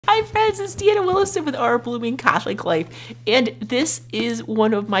Hi friends, it's Deanna Willison with Our Blooming Catholic Life, and this is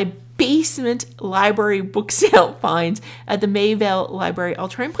one of my basement library book sale finds at the Mayvale Library. I'll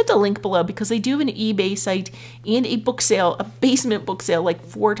try and put the link below because they do have an eBay site and a book sale, a basement book sale, like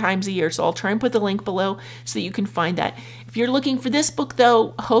 4 times a year. So I'll try and put the link below so that you can find that. If you're looking for this book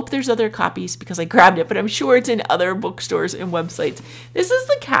though, hope there's other copies because I grabbed it, but I'm sure it's in other bookstores and websites. This is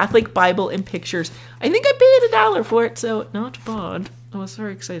the Catholic Bible in Pictures. I think I paid $1 for it, so not bad. I was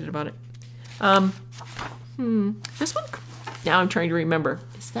very excited about it. This one, now I'm trying to remember.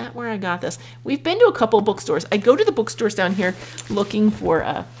 Is that where I got this? We've been to a couple of bookstores. I go to the bookstores down here looking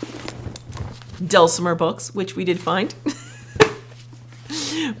for Dulcimer books, which we did find.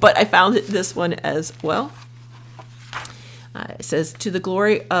 But I found this one as well. It says, "To the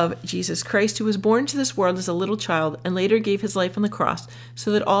glory of Jesus Christ, who was born to this world as a little child and later gave his life on the cross,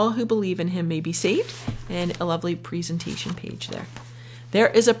 so that all who believe in him may be saved." And a lovely presentation page there. There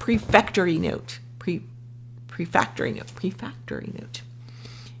is a prefactory note. Prefactory note.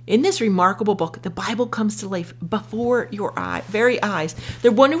 In this remarkable book, the Bible comes to life before your very eyes.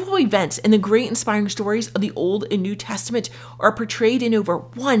 The wonderful events and the great inspiring stories of the Old and New Testament are portrayed in over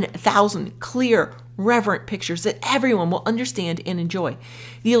 1,000 clear, reverent pictures that everyone will understand and enjoy.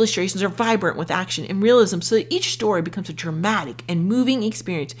 The illustrations are vibrant with action and realism so that each story becomes a dramatic and moving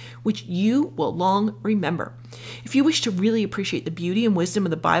experience which you will long remember. If you wish to really appreciate the beauty and wisdom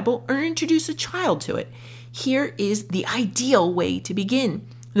of the Bible or introduce a child to it, here is the ideal way to begin.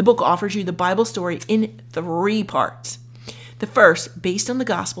 The book offers you the Bible story in 3 parts. The first, based on the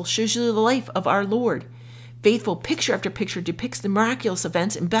gospel, shows you the life of our Lord. Faithful picture after picture depicts the miraculous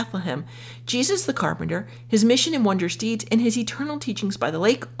events in Bethlehem, Jesus the carpenter, his mission and wondrous deeds, and his eternal teachings by the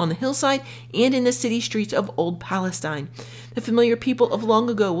lake, on the hillside, and in the city streets of old Palestine. The familiar people of long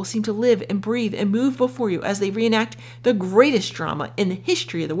ago will seem to live and breathe and move before you as they reenact the greatest drama in the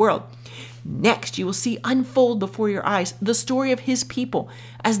history of the world. Next, you will see unfold before your eyes the story of his people,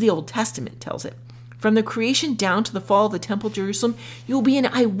 as the Old Testament tells it. From the creation down to the fall of the Temple of Jerusalem, you will be an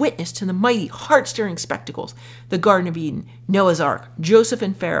eyewitness to the mighty, heart-stirring spectacles: the Garden of Eden, Noah's Ark, Joseph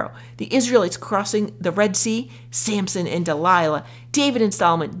and Pharaoh, the Israelites crossing the Red Sea, Samson and Delilah, David and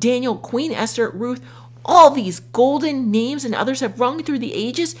Solomon, Daniel, Queen Esther, Ruth. All these golden names and others have rung through the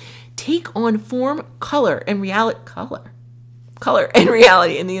ages take on form, color, and reality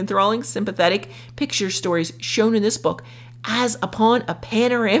in the enthralling, sympathetic picture stories shown in this book as upon a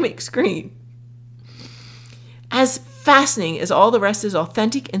panoramic screen. As fascinating as all the rest is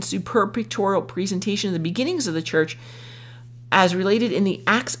authentic and superb pictorial presentation of the beginnings of the church, as related in the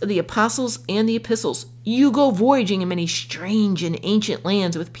Acts of the Apostles and the Epistles, you go voyaging in many strange and ancient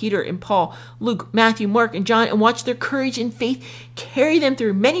lands with Peter and Paul, Luke, Matthew, Mark, and John, and watch their courage and faith carry them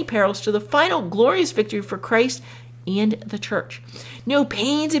through many perils to the final glorious victory for Christ and the church. No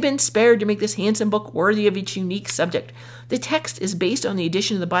pains have been spared to make this handsome book worthy of its unique subject. The text is based on the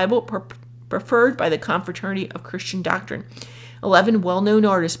edition of the Bible preferred by the Confraternity of Christian Doctrine. 11 well-known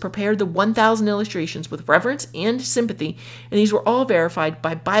artists prepared the 1,000 illustrations with reverence and sympathy, and these were all verified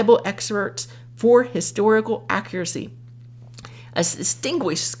by Bible experts for historical accuracy. As a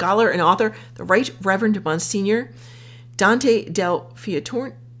distinguished scholar and author, the Right Reverend Monsignor Dante del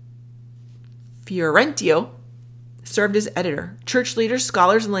Fiorentino served as editor. Church leaders,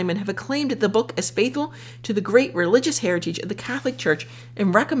 scholars, and laymen have acclaimed the book as faithful to the great religious heritage of the Catholic Church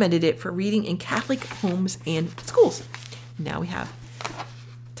and recommended it for reading in Catholic homes and schools. Now we have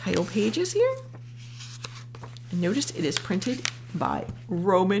title pages here. And notice it is printed by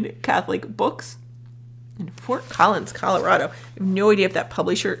Roman Catholic Books in Fort Collins, Colorado. I have no idea if that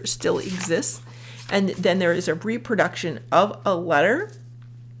publisher still exists. And then there is a reproduction of a letter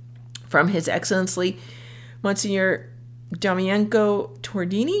from His Excellency Monsignor Domenico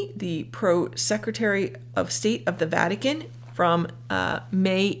Tordini, the Pro-Secretary of State of the Vatican, from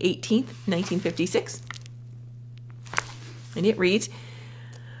May 18th, 1956. And it reads,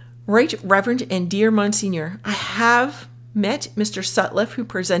 "Right Reverend and dear Monsignor, I have met Mr. Sutcliffe, who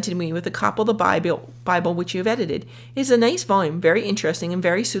presented me with a copy of the Bible which you have edited. It is a nice volume, very interesting and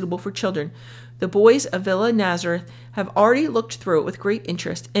very suitable for children. The boys of Villa Nazareth have already looked through it with great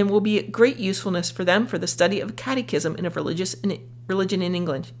interest and will be a great usefulness for them for the study of catechism and of religion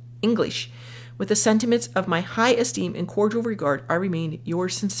in English. With the sentiments of my high esteem and cordial regard, I remain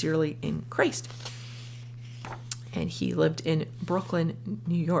yours sincerely in Christ." And he lived in Brooklyn,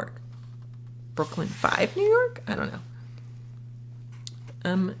 New York. Brooklyn 5, New York? I don't know.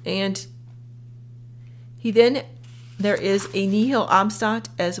 And there is a nihil obstat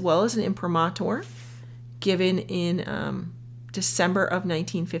as well as an imprimatur given in December of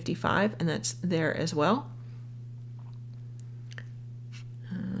 1955, and that's there as well.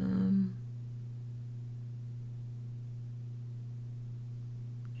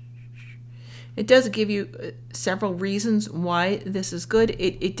 It does give you several reasons why this is good.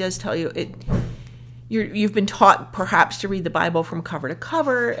 It does tell you you've been taught perhaps to read the Bible from cover to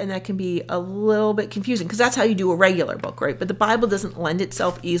cover, and that can be a little bit confusing because that's how you do a regular book, right? But the Bible doesn't lend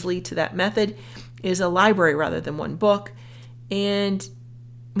itself easily to that method. It is a library rather than one book. And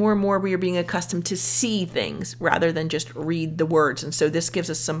more we are being accustomed to see things rather than just read the words. And so this gives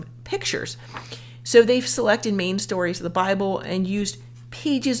us some pictures. So they've selected main stories of the Bible and used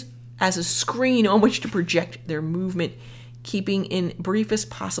pages as a screen on which to project their movement, keeping in briefest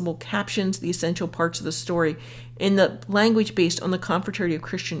possible captions the essential parts of the story in the language based on the Confraternity of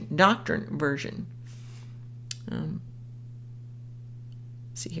Christian Doctrine version.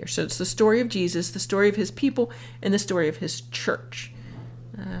 See here. So it's the story of Jesus, the story of his people, and the story of his church.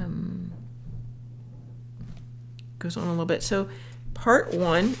 Goes on a little bit. So part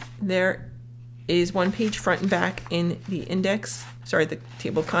 1, there is 1 page front and back in the index. Sorry, the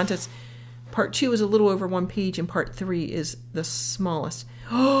table of contents. Part 2 is a little over 1 page, and part 3 is the smallest.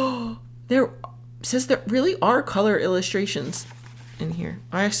 Oh, there says there really are color illustrations in here.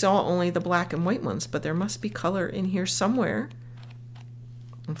 I saw only the black and white ones, but there must be color in here somewhere.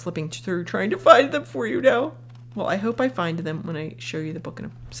 I'm flipping through trying to find them for you now. Well, I hope I find them when I show you the book in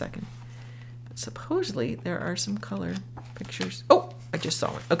a second. But supposedly there are some color pictures. Oh, I just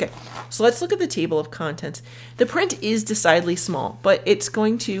saw one. Okay, so let's look at the table of contents. The print is decidedly small, but it's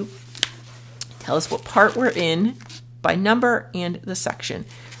going to tell us what part we're in by number and the section,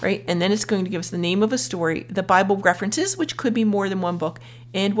 right? And then it's going to give us the name of a story, the Bible references, which could be more than one book,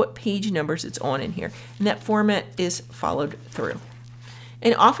 and what page numbers it's on in here. And that format is followed through.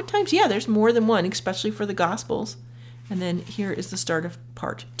 And oftentimes, yeah, there's more than one, especially for the Gospels. And then here is the start of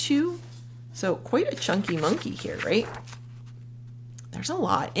part 2. So quite a chunky monkey here, right? There's a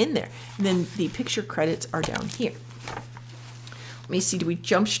lot in there. And then the picture credits are down here. Let me see, do we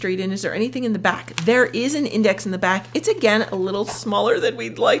jump straight in? Is there anything in the back? There is an index in the back. It's, again, a little smaller than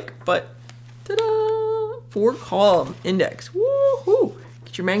we'd like, but ta-da! 4-column index. Woohoo!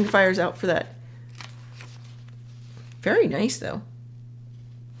 Get your magnifiers out for that. Very nice, though.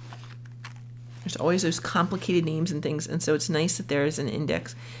 There's always those complicated names and things, and so it's nice that there is an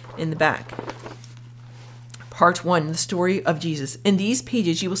index in the back. Part 1, the story of Jesus. In these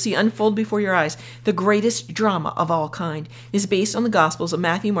pages, you will see unfold before your eyes the greatest drama of all kind. It is based on the Gospels of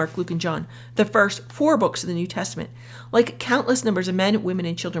Matthew, Mark, Luke, and John, the first 4 books of the New Testament. Like countless numbers of men, women,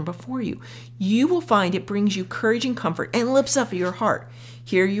 and children before you, you will find it brings you courage and comfort and lifts up your heart.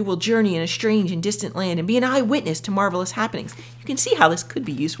 Here you will journey in a strange and distant land and be an eyewitness to marvelous happenings. You can see how this could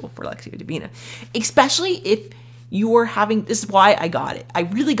be useful for Lectio Divina, especially if you are having, this is why I got it. I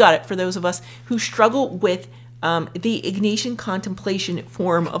really got it for those of us who struggle with the Ignatian contemplation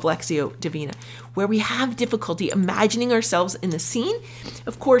form of Lectio Divina, where we have difficulty imagining ourselves in the scene.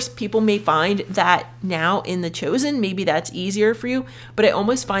 Of course, people may find that now in the Chosen, maybe that's easier for you, but I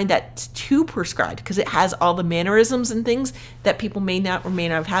almost find that too prescribed because it has all the mannerisms and things that people may not or may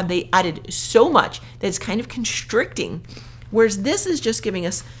not have had. They added so much that it's kind of constricting, whereas this is just giving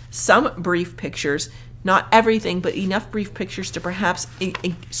us some brief pictures, not everything, but enough brief pictures to perhaps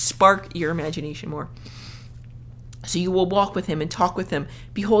spark your imagination more. So you will walk with him and talk with him.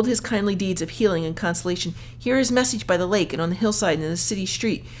 Behold his kindly deeds of healing and consolation. Hear his message by the lake and on the hillside and in the city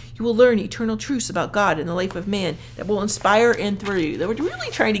street. You will learn eternal truths about God and the life of man that will inspire and thrill you. They were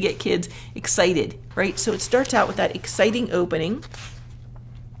really trying to get kids excited, right? So it starts out with that exciting opening.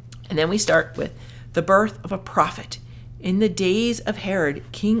 And then we start with the birth of a prophet in the days of Herod,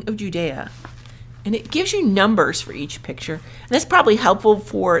 king of Judea. And it gives you numbers for each picture. And that's probably helpful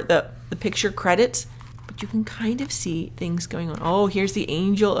for the picture credits. But you can kind of see things going on. Oh, here's the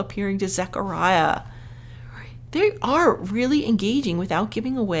angel appearing to Zechariah. They are really engaging without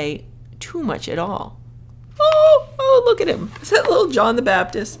giving away too much at all. Oh, look at him. Is that little John the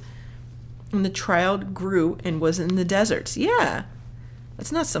Baptist? And the child grew and was in the deserts. Yeah,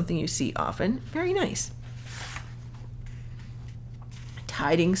 that's not something you see often. Very nice.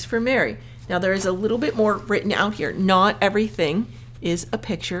 Tidings for Mary. Now there is a little bit more written out here. Not everything is a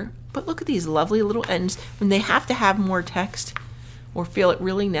picture. But look at these lovely little ends. When they have to have more text or feel it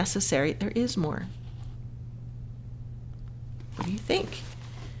really necessary, there is more. What do you think?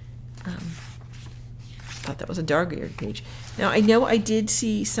 I thought that was a darker page. Now, I know I did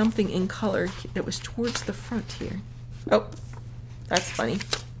see something in color that was towards the front here. Oh, that's funny.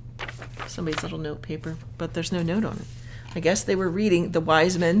 Somebody's little note paper, but there's no note on it. I guess they were reading The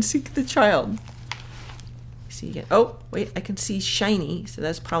Wise Men Seek the Child. See again. Oh, wait, I can see shiny, so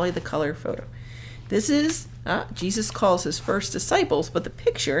that's probably the color photo. This is, Jesus calls his first disciples, but the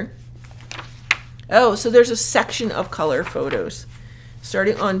picture, oh, so there's a section of color photos.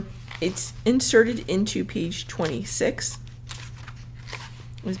 Starting on it's inserted into page 26.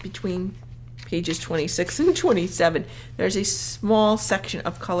 It's between pages 26 and 27. There's a small section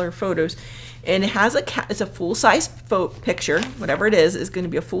of color photos, and it has it's a full-size picture. Whatever it is going to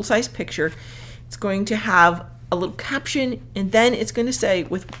be a full-size picture. It's going to have a little caption, and then it's going to say,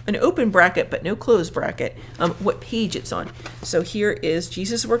 with an open bracket but no closed bracket, what page it's on. So here is,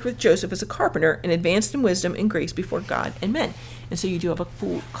 Jesus worked with Joseph as a carpenter and advanced in wisdom and grace before God and men. And so you do have a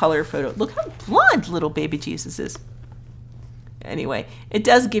full color photo. Look how blonde little baby Jesus is. Anyway, it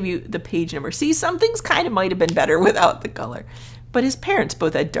does give you the page number. See, some things kind of might have been better without the color. But his parents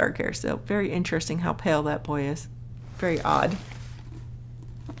both had dark hair, so very interesting how pale that boy is. Very odd.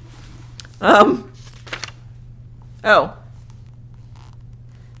 Oh. Well,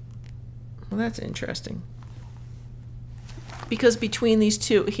 that's interesting. Because between these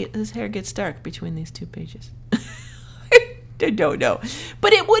two, his hair gets dark between these two pages. I don't know.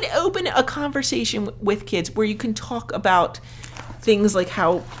 But it would open a conversation with kids where you can talk about things like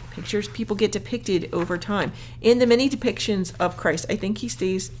how people get depicted over time. In the many depictions of Christ, I think he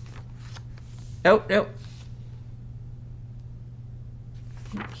stays... Oh, no.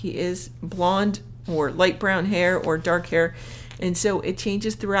 He is blonde or light brown hair or dark hair. And so it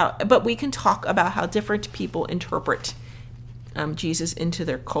changes throughout. But we can talk about how different people interpret Jesus into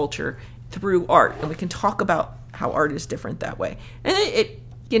their culture through art. And we can talk about how art is different that way. And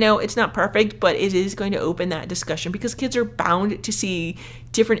it's not perfect, but it is going to open that discussion because kids are bound to see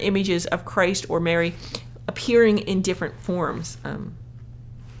different images of Christ or Mary appearing in different forms.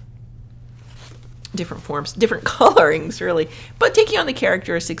 Different colorings, really, but taking on the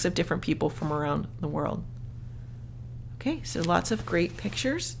characteristics of different people from around the world. Okay, so lots of great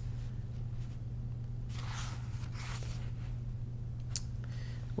pictures.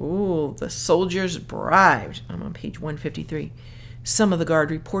 Ooh, the soldiers bribed. I'm on page 153. Some of the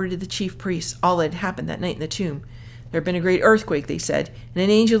guard reported to the chief priests all that had happened that night in the tomb. There had been a great earthquake, they said, and an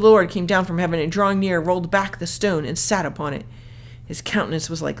angel of the Lord came down from heaven and, drawing near, rolled back the stone and sat upon it. His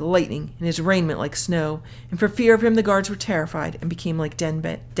countenance was like lightning, and his raiment like snow, and for fear of him the guards were terrified and became like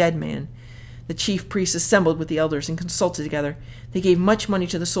dead men. The chief priests assembled with the elders and consulted together. They gave much money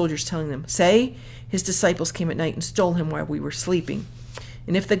to the soldiers, telling them, "Say, his disciples came at night and stole him while we were sleeping.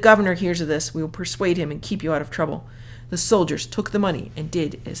 And if the governor hears of this, we will persuade him and keep you out of trouble." The soldiers took the money and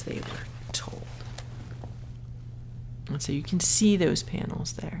did as they were told. And so you can see those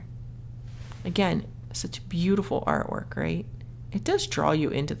panels there. Again, such beautiful artwork, right? It does draw you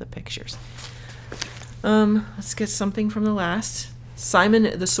into the pictures. Let's get something from the last.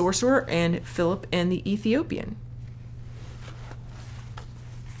 Simon the Sorcerer and Philip and the Ethiopian.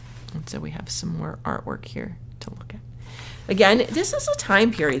 And so we have some more artwork here to look at. Again, this is a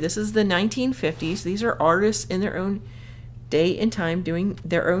time period. This is the 1950s. These are artists in their own day and time doing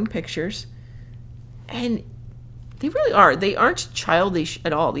their own pictures. And they really are. They aren't childish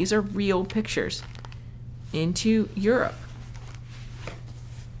at all. These are real pictures into Europe.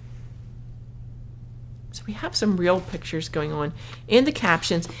 So we have some real pictures going on and the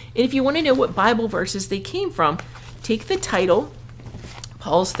captions. And if you want to know what Bible verses they came from, take the title,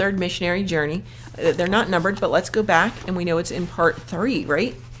 Paul's Third Missionary Journey. They're not numbered, but let's go back, and we know it's in part 3,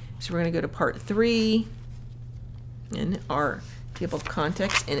 right? So we're going to go to part 3 in our table of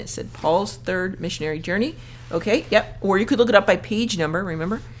context, and it said Paul's Third Missionary Journey. Okay, yep. Or you could look it up by page number,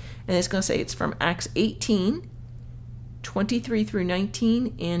 remember? And it's going to say it's from Acts 18, 23 through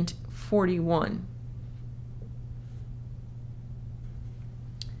 19, and 41.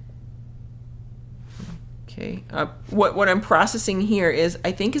 Okay, what I'm processing here is,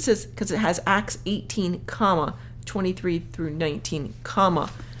 I think it says, because it has Acts 18, 23 through 19,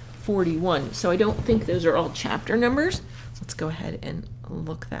 41. So I don't think those are all chapter numbers. Let's go ahead and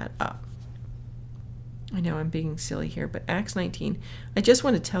look that up. I know I'm being silly here, but Acts 19, I just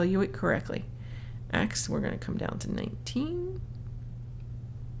want to tell you it correctly. Acts, we're going to come down to 19.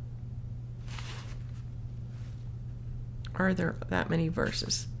 Are there that many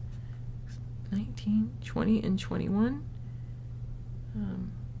verses? 19, 20, and 21.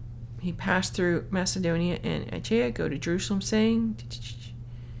 He passed through Macedonia and Achaia, go to Jerusalem, saying,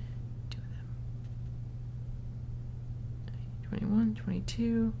 21,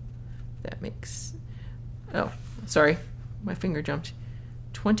 22. That makes, oh, sorry, my finger jumped.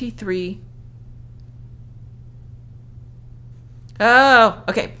 23. Oh,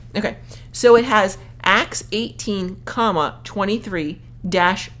 okay. So it has Acts 18, 23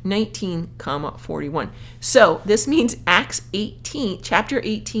 -19, 41. So this means Acts 18, chapter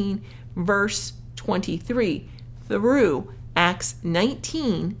 18, verse 23 through Acts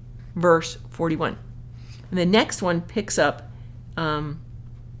 19, verse 41. And the next one picks up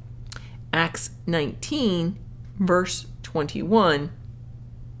Acts 19, verse 21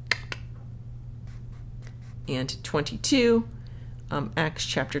 and 22, Acts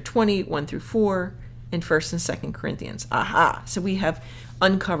chapter 20, 1 through 4, and 1st and 2nd Corinthians. Aha! So we have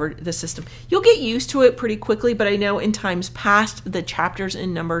uncovered the system. You'll get used to it pretty quickly, but I know in times past, the chapters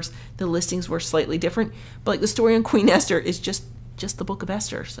and numbers, the listings were slightly different. But like the story on Queen Esther is just the book of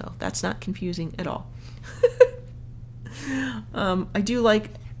Esther, so that's not confusing at all. I do like...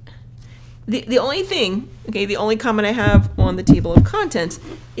 The only thing, okay, the only comment I have on the table of contents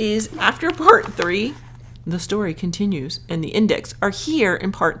is after part 3, the story continues, and the index are here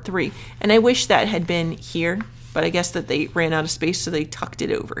in part 3. And I wish that had been here, but I guess that they ran out of space, so they tucked it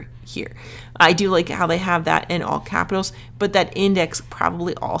over here. I do like how they have that in all capitals, but that index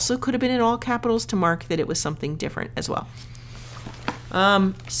probably also could have been in all capitals to mark that it was something different as well.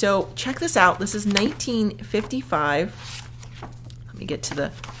 So check this out. This is 1955. Let me get to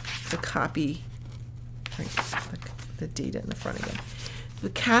the copy, the data in the front again. The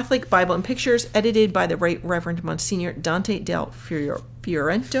Catholic Bible and Pictures, edited by the Right Reverend Monsignor Dante del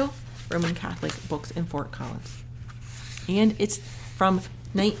Fiorentino, Roman Catholic Books in Fort Collins. And it's from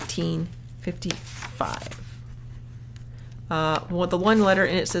 1955. Well, the one letter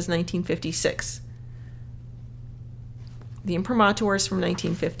in it says 1956. The imprimatur is from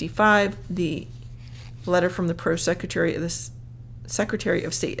 1955. The letter from the Pro-Secretary of the Secretary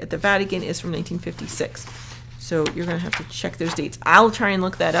of State at the Vatican is from 1956. So you're going to have to check those dates. I'll try and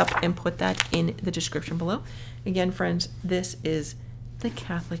look that up and put that in the description below. Again, friends, this is the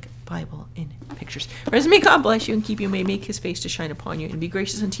Catholic Bible in Pictures. Friends, may God bless you and keep you. May make his face to shine upon you and be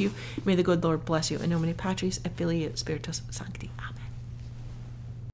gracious unto you. May the good Lord bless you. In nomine Patris et Filii et Spiritus Sancti. Amen.